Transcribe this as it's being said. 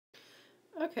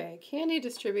Okay, candy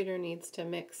distributor needs to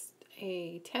mix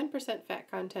a 10%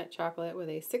 fat content chocolate with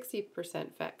a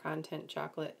 60% fat content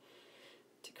chocolate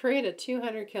to create a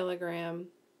 200 kilogram,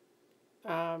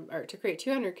 or to create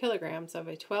 200 kilograms of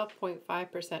a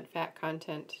 12.5% fat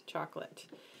content chocolate.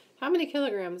 How many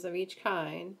kilograms of each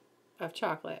kind of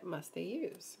chocolate must they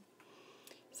use?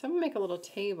 So I'm going to make a little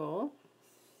table.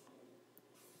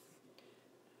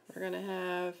 We're going to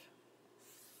have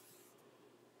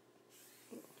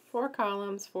 4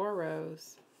 columns, 4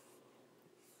 rows.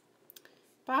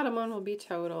 Bottom one will be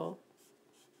total.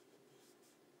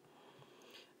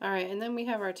 Alright, and then we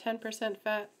have our 10%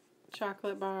 fat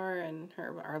chocolate bar and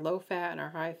our low fat and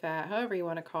our high fat, however you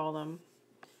want to call them.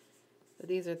 But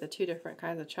these are the 2 different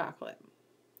kinds of chocolate.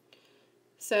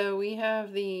 So we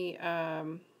have the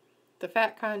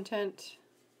fat content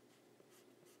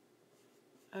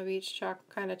of each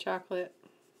kind of chocolate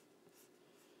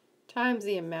times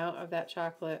the amount of that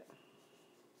chocolate.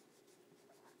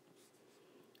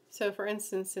 So for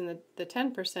instance, in the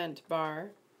 10%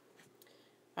 bar,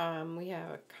 we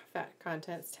have a fat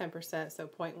content 10%, so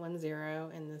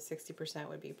 0.10, and the 60%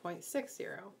 would be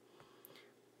 0.60.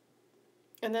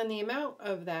 And then the amount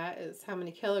of that is how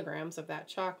many kilograms of that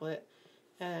chocolate,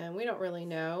 and we don't really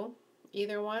know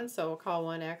either one, so we'll call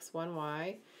one X, one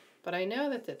Y. But I know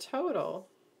that the total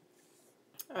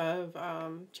of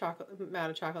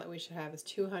amount of chocolate we should have is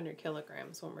 200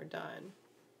 kilograms when we're done.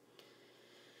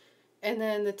 And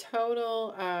then the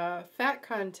total fat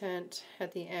content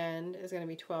at the end is going to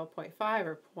be 12.5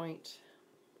 or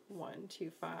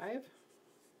 0.125.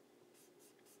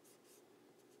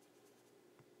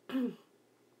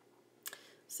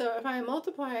 So if I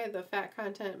multiply the fat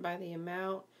content by the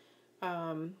amount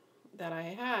that I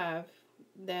have,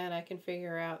 then I can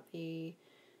figure out the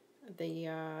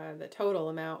total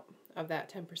amount of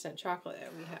that 10% chocolate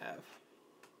that we have.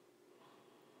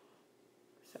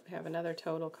 So we have another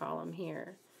total column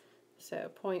here.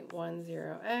 So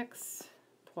 0.10x,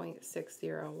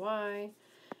 0.60y,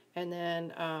 and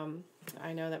then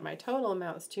I know that my total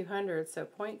amount is 200, so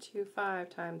 0.25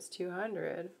 times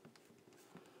 200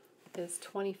 is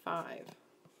 25.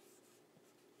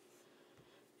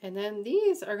 And then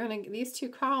these 2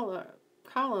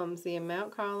 columns, the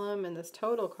amount column and this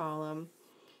total column,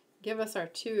 give us our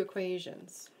 2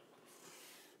 equations.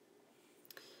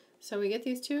 So we get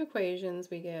these 2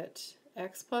 equations. We get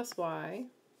x plus y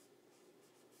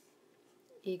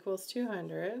equals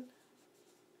 200,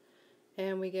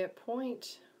 and we get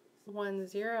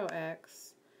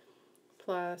 0.10x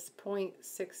plus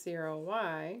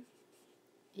 0.60y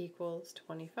equals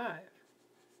 25.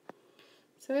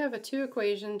 So we have a 2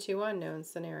 equation, 2 unknown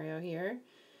scenario here.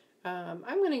 I'm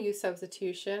going to use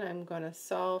substitution. I'm going to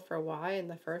solve for y in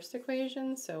the first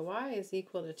equation, so y is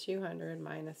equal to 200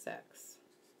 minus x.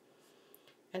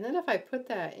 And then if I put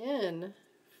that in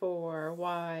for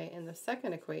y in the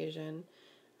second equation,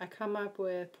 I come up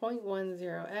with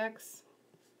 0.10x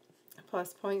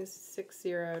plus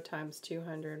 0.60 times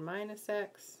 200 minus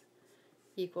x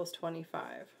equals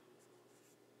 25.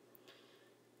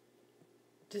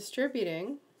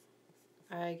 Distributing,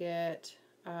 I get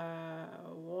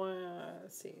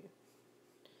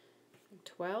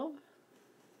 12,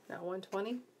 not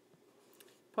 120.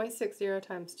 0.60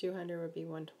 times 200 would be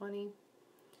 120.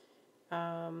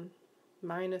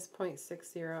 Minus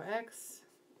 0.60x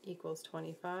equals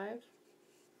 25.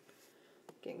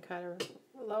 Getting kind of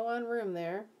low on room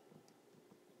there.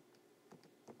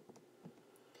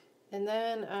 And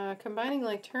then combining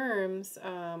like terms,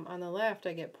 on the left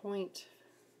I get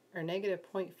negative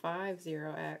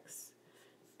 0.50x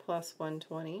plus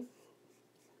 120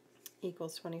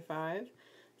 equals 25.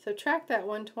 Subtract that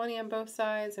 120 on both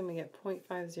sides and we get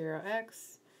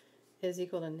 0.50x is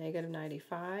equal to negative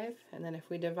 95. And then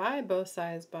if we divide both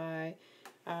sides by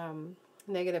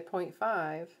negative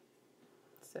 0.5,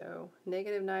 so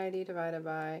negative 90 divided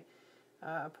by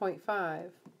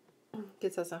 0.5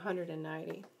 gets us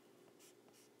 190.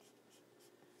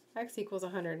 X equals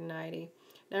 190.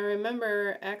 Now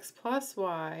remember, x plus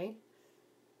y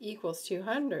equals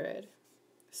 200,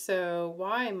 so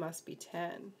y must be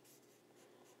 10.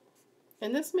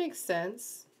 And this makes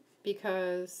sense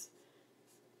because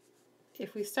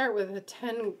if we start with a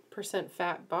 10%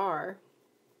 fat bar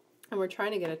and we're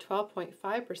trying to get a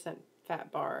 12.5%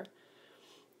 fat bar,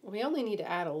 we only need to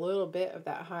add a little bit of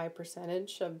that high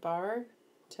percentage of bar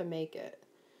to make it.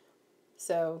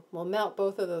 So we'll melt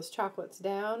both of those chocolates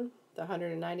down, the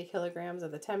 190 kilograms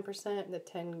of the 10% and the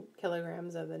 10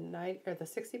 kilograms of the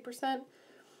 60%.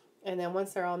 And then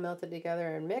once they're all melted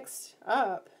together and mixed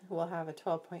up, we'll have a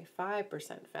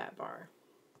 12.5% fat bar.